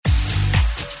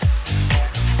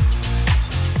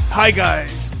Hi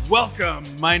guys, welcome.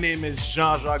 My name is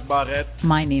Jean-Jacques Barrette.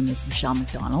 My name is Michelle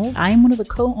McDonald. I am one of the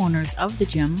co-owners of the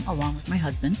gym along with my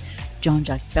husband,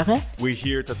 Jean-Jacques Barrette. We're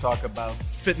here to talk about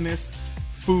fitness,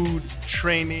 food,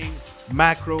 training,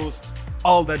 macros,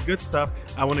 all that good stuff.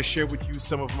 I want to share with you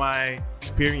some of my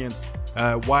experience,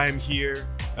 why I'm here,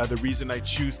 the reason I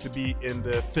choose to be in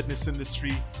the fitness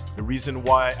industry, the reason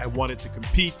why I wanted to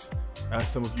compete.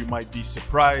 Some of you might be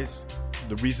surprised.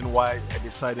 The reason why I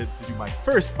decided to do my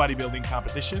first bodybuilding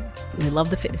competition. I love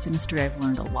the fitness industry. I've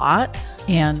learned a lot,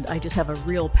 and I just have a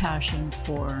real passion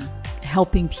for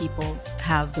helping people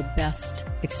have the best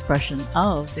expression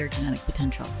of their genetic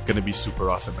potential. Going to be super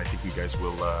awesome. I think you guys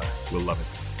will love it.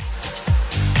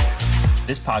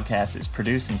 This podcast is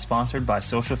produced and sponsored by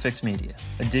Social Fix Media,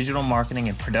 a digital marketing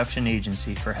and production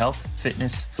agency for health,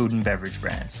 fitness, food, and beverage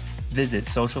brands. Visit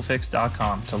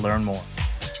socialfix.com to learn more.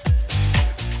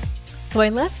 So I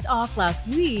left off last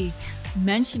week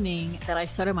mentioning that I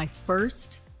started my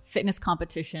first fitness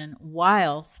competition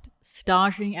whilst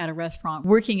staging at a restaurant,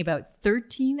 working about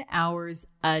 13 hours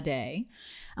a day.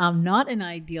 Not an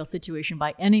ideal situation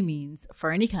by any means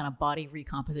for any kind of body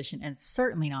recomposition, and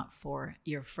certainly not for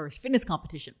your first fitness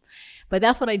competition. But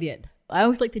that's what I did. I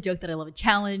always like to joke that I love a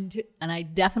challenge, and I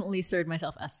definitely served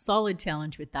myself a solid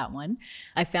challenge with that one.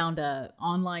 I found an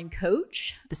online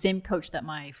coach, the same coach that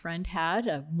my friend had,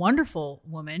 a wonderful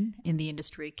woman in the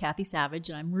industry, Kathy Savage,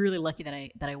 and I'm really lucky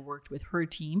that I worked with her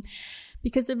team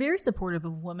because they're very supportive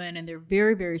of women, and they're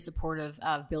very, very supportive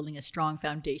of building a strong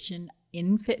foundation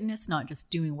in fitness, not just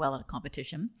doing well at a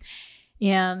competition.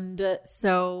 And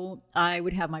so I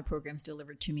would have my programs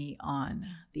delivered to me on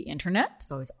the internet.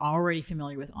 So I was already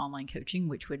familiar with online coaching,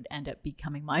 which would end up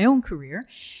becoming my own career.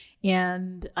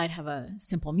 And I'd have a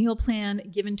simple meal plan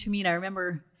given to me. And I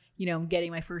remember, getting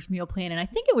my first meal plan. And I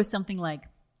think it was something like,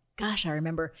 I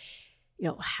remember,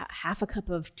 half a cup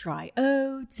of dry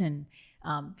oats and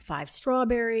 5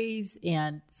 strawberries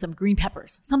and some green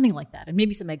peppers, something like that. And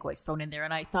maybe some egg whites thrown in there.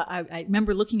 And I thought, I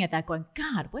remember looking at that going,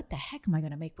 God, what the heck am I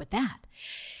going to make with that?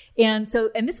 And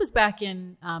this was back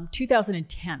in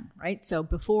 2010, right? So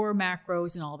before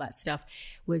macros and all that stuff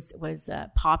was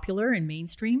popular and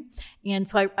mainstream. And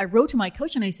so I wrote to my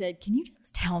coach and I said, can you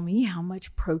just tell me how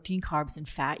much protein, carbs, and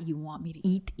fat you want me to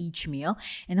eat each meal?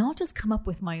 And I'll just come up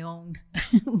with my own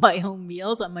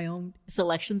meals on my own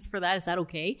selections for that. Is that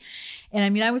okay? And I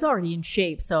mean, I was already in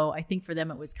shape. So I think for them,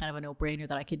 it was kind of a no-brainer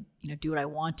that I could, do what I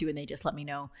want to. And they just let me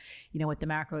know, what the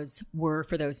macros were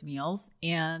for those meals.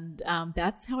 And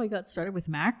that's how I got started with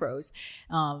macros.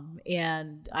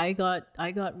 And I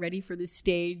got ready for this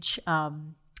stage.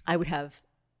 I would have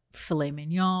filet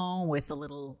mignon with a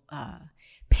little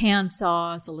pan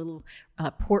sauce, a little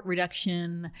port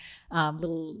reduction,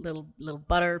 little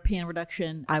butter pan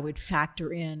reduction. I would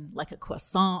factor in like a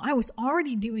croissant. I was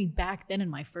already doing back then in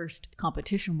my first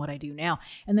competition what I do now.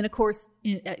 And then of course,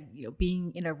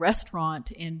 being in a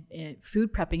restaurant and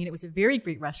food prepping, and it was a very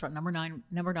great restaurant, number nine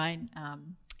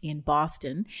in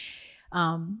Boston.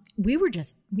 We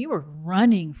were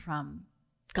running from,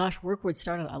 work would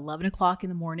start at 11 o'clock in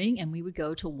the morning and we would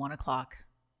go till 1 o'clock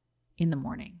in the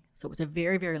morning. So it was a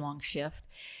very, very long shift.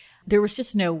 There was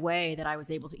just no way that I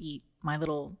was able to eat my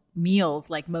little meals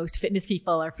like most fitness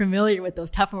people are familiar with,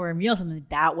 those Tupperware meals, and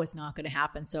that was not going to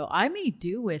happen. So I made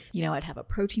do with, I'd have a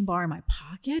protein bar in my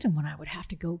pocket, and when I would have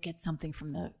to go get something from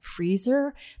the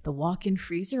freezer, the walk-in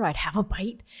freezer, I'd have a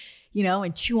bite,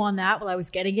 and chew on that while I was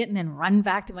getting it and then run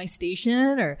back to my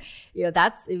station, or,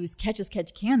 it was catch as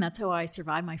catch can. That's how I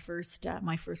survived my first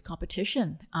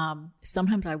competition.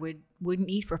 Sometimes I wouldn't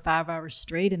eat for 5 hours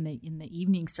straight in the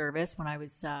evening service when I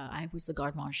was the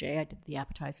garde manger. I did the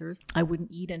appetizers. I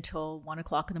wouldn't eat until 1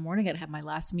 o'clock in the morning. I'd have my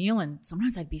last meal, and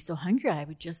sometimes I'd be so hungry I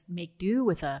would just make do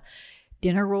with a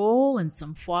dinner roll and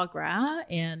some foie gras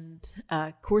and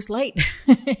Coors Light.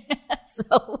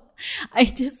 So I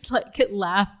just could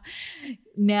laugh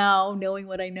now, knowing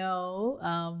what I know.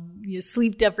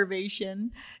 Sleep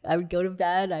deprivation. I would go to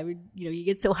bed. I would, you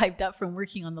get so hyped up from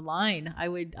working on the line. I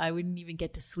wouldn't even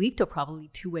get to sleep till probably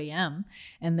 2 a.m.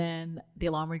 And then the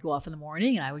alarm would go off in the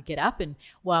morning, and I would get up. And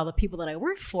while the people that I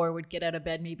worked for would get out of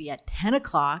bed maybe at 10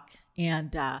 o'clock.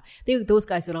 And those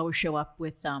guys would always show up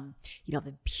with,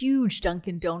 the huge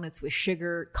Dunkin' Donuts with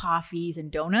sugar, coffees,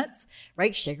 and donuts,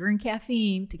 right? Sugar and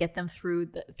caffeine to get them through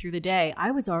the day.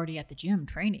 I was already at the gym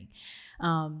training.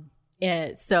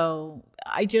 So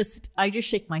I just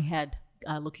shake my head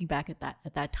looking back at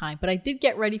that time. But I did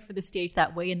get ready for the stage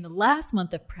that way. In the last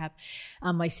month of prep,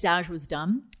 my stage was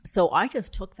done. So I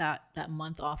just took that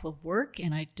month off of work,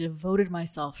 and I devoted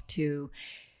myself to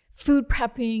food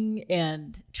prepping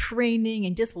and training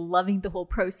and just loving the whole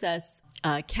process.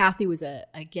 Kathy was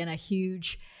again a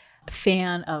huge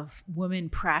fan of women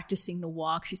practicing the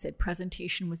walk. She said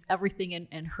presentation was everything,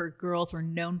 and her girls were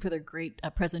known for their great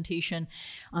presentation.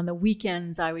 On the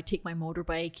weekends, I would take my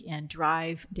motorbike and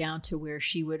drive down to where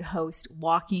she would host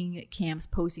walking camps,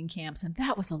 posing camps, and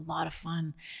that was a lot of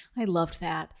fun. I loved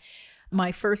that.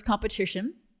 My first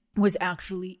competition was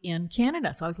actually in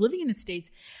Canada. So I was living in the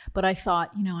States, but I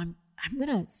thought, I'm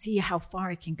going to see how far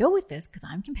I can go with this because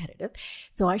I'm competitive.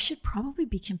 So I should probably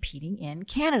be competing in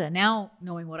Canada. Now,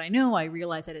 knowing what I know, I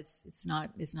realize that it's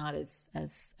not as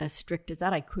strict as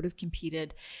that. I could have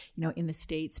competed, in the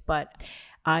States, but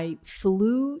I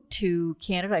flew to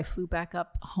Canada. I flew back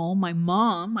up home. My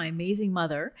mom, my amazing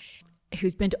mother,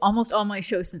 who's been to almost all my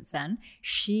shows since then,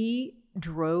 she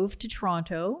drove to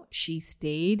Toronto. She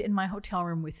stayed in my hotel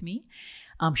room with me.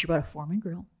 She brought a Foreman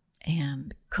grill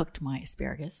and cooked my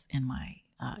asparagus and my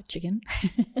chicken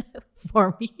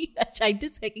for me.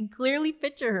 I can clearly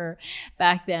picture her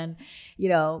back then,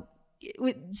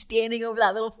 standing over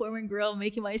that little Foreman grill,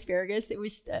 making my asparagus. It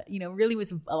was, really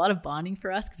was a lot of bonding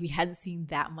for us because we hadn't seen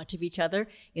that much of each other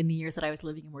in the years that I was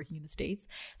living and working in the States.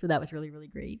 So that was really, really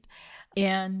great.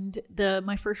 And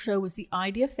my first show was the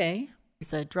IDFA.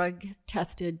 It's a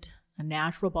drug-tested, a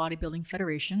natural bodybuilding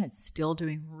federation. It's still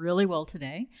doing really well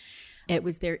today. It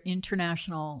was their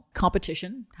international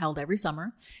competition held every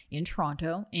summer in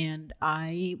Toronto, and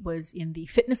I was in the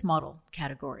fitness model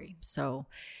category. So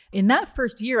in that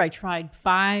first year, I tried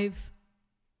 5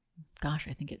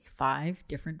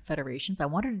 different federations. I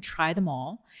wanted to try them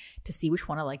all to see which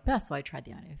one I liked best. So I tried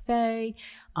the IFA.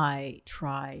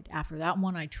 After that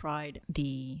one, I tried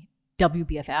the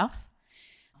WBFF.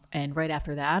 And right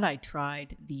after that, I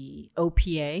tried the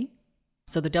OPA.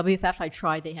 So the WFF I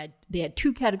tried, they had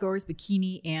 2 categories,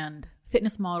 bikini and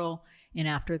fitness model. And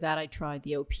after that, I tried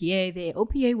the OPA. The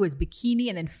OPA was bikini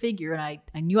and then figure. And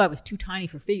I knew I was too tiny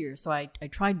for figure. So I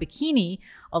tried bikini,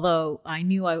 although I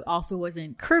knew I also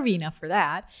wasn't curvy enough for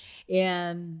that.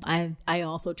 And I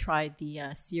also tried the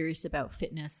Serious About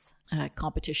Fitness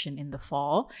competition in the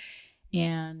fall.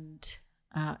 And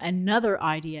another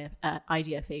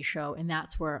IDFA show, and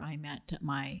that's where I met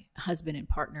my husband and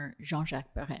partner,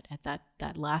 Jean-Jacques Barrette, at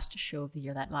that last show of the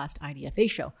year, that last IDFA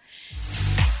show.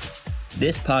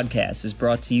 This podcast is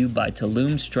brought to you by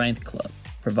Tulum Strength Club,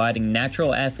 providing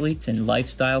natural athletes and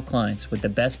lifestyle clients with the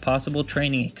best possible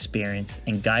training experience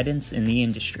and guidance in the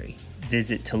industry.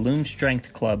 Visit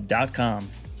TulumStrengthClub.com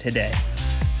today.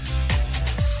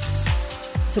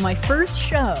 So my first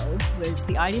show was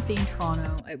the IDFA in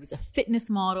Toronto. It was a fitness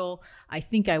model. I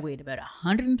think I weighed about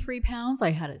 103 pounds.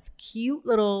 I had this cute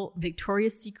little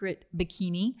Victoria's Secret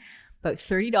bikini, about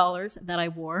 $30 that I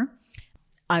wore.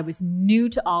 I was new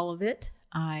to all of it.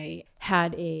 I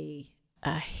had a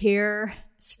hair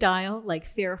style like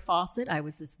Farrah Fawcett. I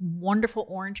was this wonderful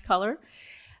orange color.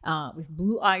 With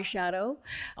blue eyeshadow.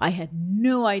 I had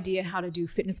no idea how to do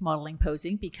fitness modeling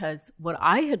posing because what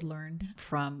I had learned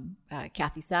from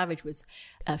Kathy Savage was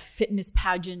a fitness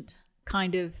pageant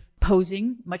kind of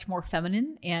posing, much more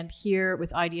feminine. And here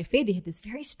with IDFA, they had this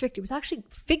very strict, it was actually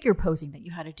figure posing that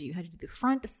you had to do. You had to do the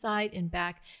front, the side, and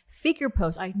back figure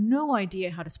pose. I had no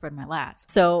idea how to spread my lats.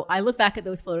 So I look back at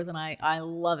those photos and I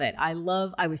love it. I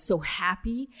was so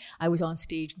happy. I was on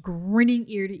stage grinning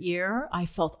ear to ear. I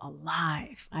felt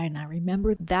alive. And I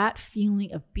remember that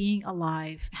feeling of being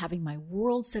alive, having my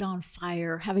world set on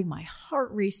fire, having my heart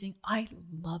racing. I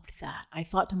loved that. I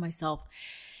thought to myself,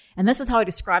 and this is how I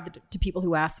described it to people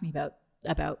who asked me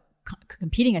about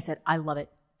competing. I said, I love it.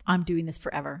 I'm doing this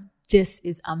forever. This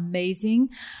is amazing.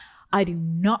 I do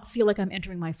not feel like I'm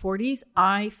entering my 40s.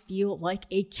 I feel like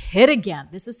a kid again.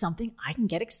 This is something I can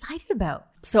get excited about.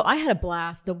 So I had a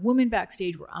blast. The women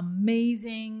backstage were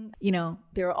amazing.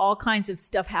 There are all kinds of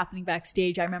stuff happening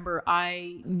backstage. I remember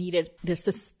I needed this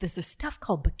stuff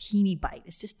called Bikini Bite.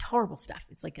 It's just horrible stuff.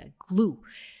 It's like a glue.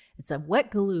 It's a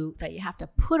wet glue that you have to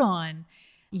put on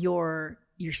your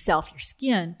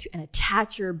skin and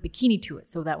attach your bikini to it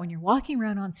so that when you're walking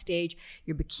around on stage,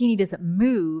 your bikini doesn't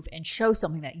move and show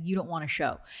something that you don't want to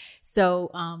show. So,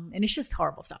 and it's just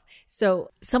horrible stuff.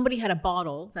 So somebody had a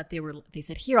bottle that they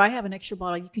said, here, I have an extra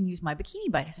bottle. You can use my Bikini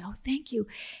Bite. I said, oh, thank you.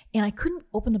 And I couldn't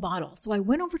open the bottle. So I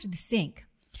went over to the sink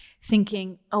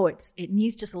thinking, oh, it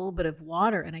needs just a little bit of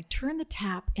water. And I turned the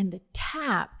tap and the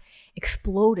tap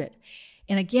exploded.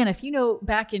 And again, if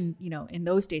back in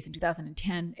those days in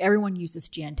 2010, everyone used this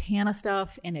Jantana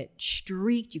stuff and it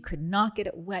streaked. You could not get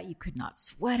it wet. You could not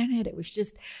sweat in it. It was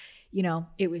just,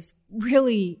 it was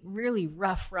really, really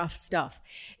rough stuff.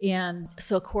 And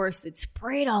so of course it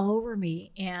sprayed all over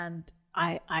me and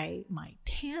my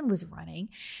tan was running.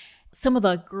 some of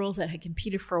the girls that had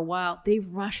competed for a while, they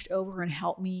rushed over and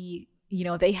helped me.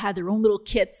 They had their own little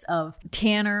kits of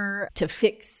tanner to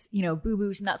fix,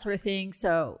 boo-boos and that sort of thing.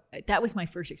 So that was my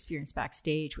first experience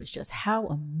backstage, was just how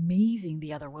amazing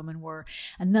the other women were.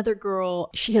 Another girl,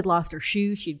 she had lost her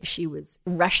shoes. She was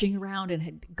rushing around and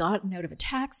had gotten out of a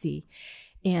taxi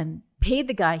and paid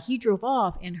the guy. He drove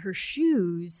off, and her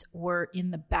shoes were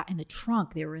in the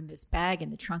trunk. They were in this bag in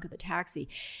the trunk of the taxi.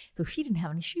 So she didn't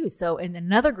have any shoes. So, and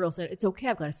another girl said, "It's okay.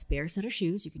 I've got a spare set of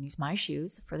shoes. You can use my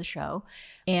shoes for the show."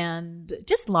 And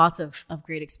just lots of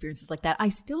great experiences like that. I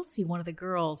still see one of the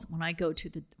girls when I go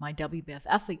to my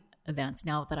WBFF events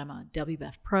now that I'm a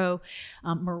WBF pro,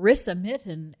 Marissa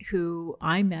Mitten, who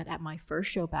I met at my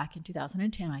first show back in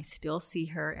 2010. I still see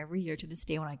her every year to this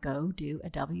day when I go do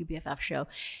a WBFF show.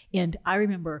 And I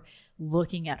remember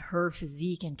looking at her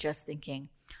physique and just thinking,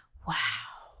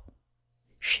 wow,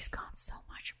 she's got so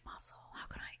much muscle. How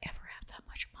can I ever have that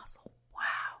much muscle?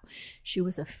 Wow. She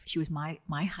was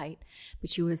my height, but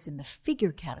she was in the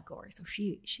figure category. So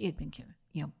she had been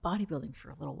bodybuilding for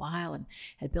a little while and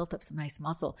had built up some nice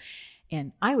muscle.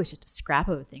 And I was just a scrap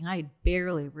of a thing. I had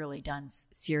barely really done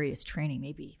serious training,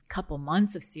 maybe a couple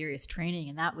months of serious training.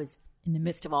 And that was in the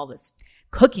midst of all this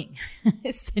cooking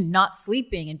and not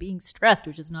sleeping and being stressed,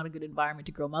 which is not a good environment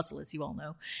to grow muscle, as you all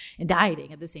know, and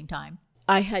dieting at the same time.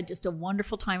 I had just a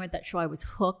wonderful time at that show. I was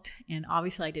hooked. And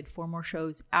obviously I did 4 more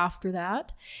shows after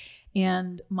that.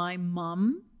 And my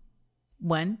mom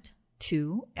went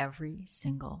to every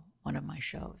single one of my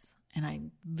shows. And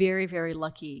I'm very, very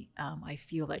lucky. I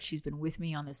feel that she's been with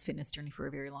me on this fitness journey for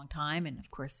a very long time. And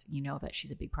of course, you know that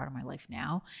she's a big part of my life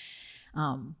now.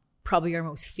 Probably our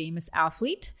most famous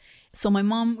athlete. So my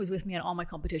mom was with me at all my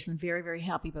competitions. Very, very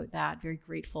happy about that. Very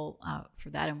grateful for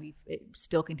that. And we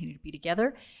still continue to be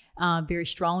together very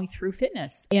strongly through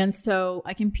fitness. And so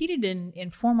I competed in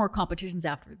 4 more competitions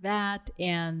after that.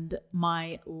 And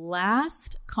my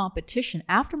last competition,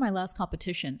 after my last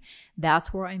competition,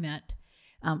 that's where I met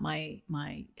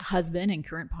my husband and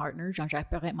current partner,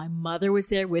 Jean-Jacques Perret. My mother was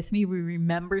there with me. We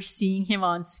remember seeing him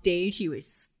on stage. He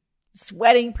was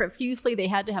sweating profusely. They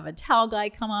had to have a towel guy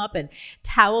come up and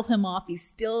towel him off. He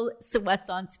still sweats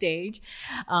on stage.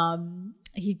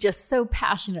 He's just so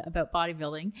passionate about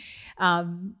bodybuilding.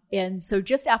 And so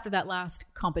just after that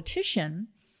last competition,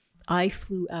 I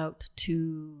flew out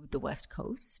to the West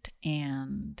Coast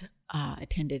and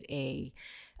attended a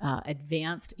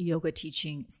advanced yoga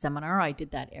teaching seminar. I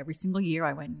did that every single year.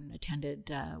 I went and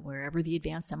attended wherever the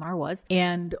advanced seminar was.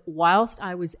 And whilst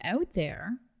I was out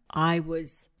there, I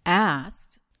was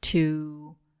asked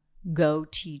to go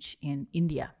teach in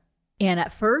India. And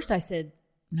at first I said,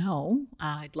 no,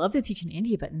 I'd love to teach in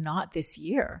India, but not this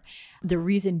year. The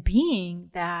reason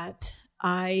being that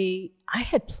I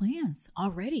had plans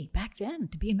already back then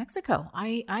to be in Mexico.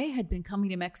 I had been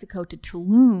coming to Mexico, to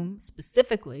Tulum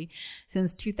specifically,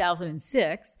 since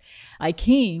 2006. I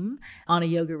came on a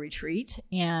yoga retreat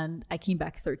and I came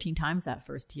back 13 times that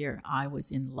first year. I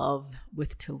was in love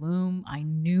with Tulum. I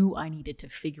knew I needed to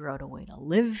figure out a way to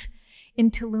live in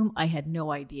Tulum. I had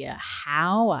no idea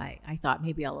how. I thought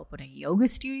maybe I'll open a yoga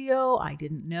studio. I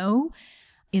didn't know.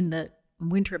 In the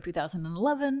winter of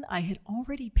 2011, I had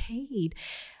already paid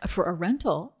for a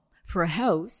rental for a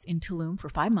house in Tulum for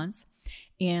 5 months,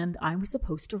 and I was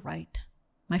supposed to write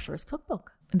my first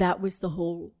cookbook. That was the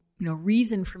whole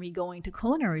reason for me going to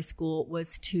culinary school,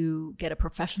 was to get a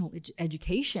professional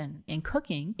education in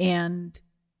cooking and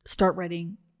start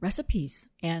writing recipes.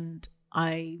 And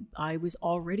I was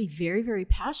already very, very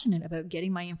passionate about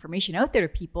getting my information out there to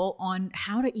people on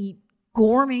how to eat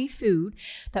gourmet food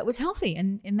that was healthy.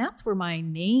 And that's where my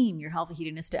name, Your Healthy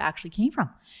Hedonista, actually came from.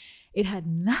 It had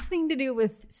nothing to do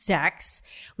with sex,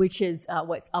 which is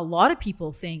what a lot of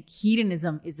people think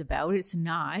hedonism is about. It's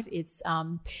not. It's,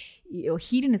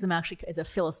 hedonism actually is a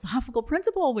philosophical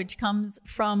principle, which comes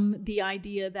from the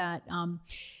idea that,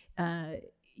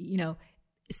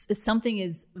 something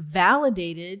is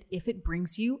validated if it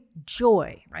brings you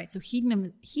joy, right? So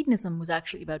hedonism was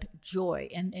actually about joy,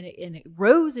 and it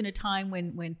rose in a time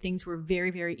when things were very,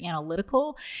 very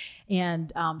analytical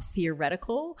and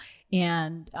theoretical,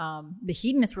 and the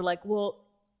hedonists were like, well,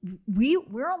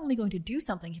 we're only going to do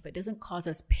something if it doesn't cause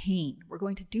us pain. We're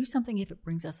going to do something if it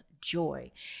brings us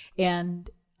joy. And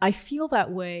I feel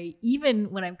that way even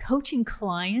when I'm coaching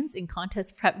clients in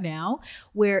contest prep now,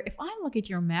 where if I look at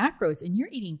your macros and you're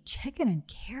eating chicken and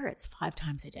carrots 5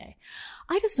 times a day,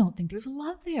 I just don't think there's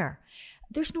love there.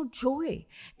 there's no joy.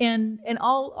 And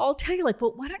I'll tell you, like,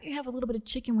 well, why don't you have a little bit of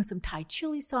chicken with some Thai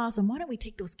chili sauce? And why don't we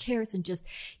take those carrots and just,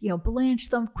 blanch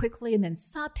them quickly and then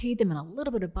saute them in a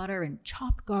little bit of butter and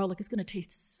chopped garlic? It's going to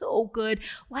taste so good.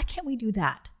 Why can't we do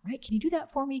that? Right? Can you do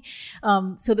that for me?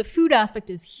 So the food aspect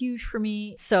is huge for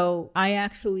me. So I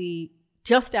actually,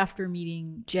 just after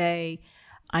meeting Jay,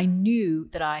 I knew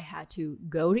that I had to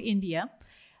go to India.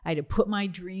 I had to put my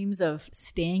dreams of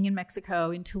staying in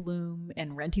Mexico, in Tulum,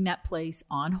 and renting that place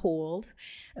on hold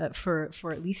for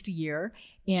at least a year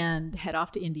and head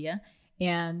off to India.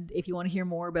 And if you want to hear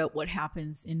more about what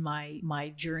happens in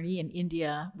my journey in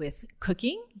India with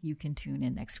cooking, you can tune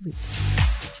in next week.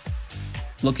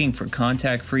 Looking for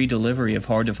contact-free delivery of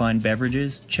hard-to-find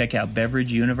beverages? Check out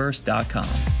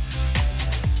beverageuniverse.com.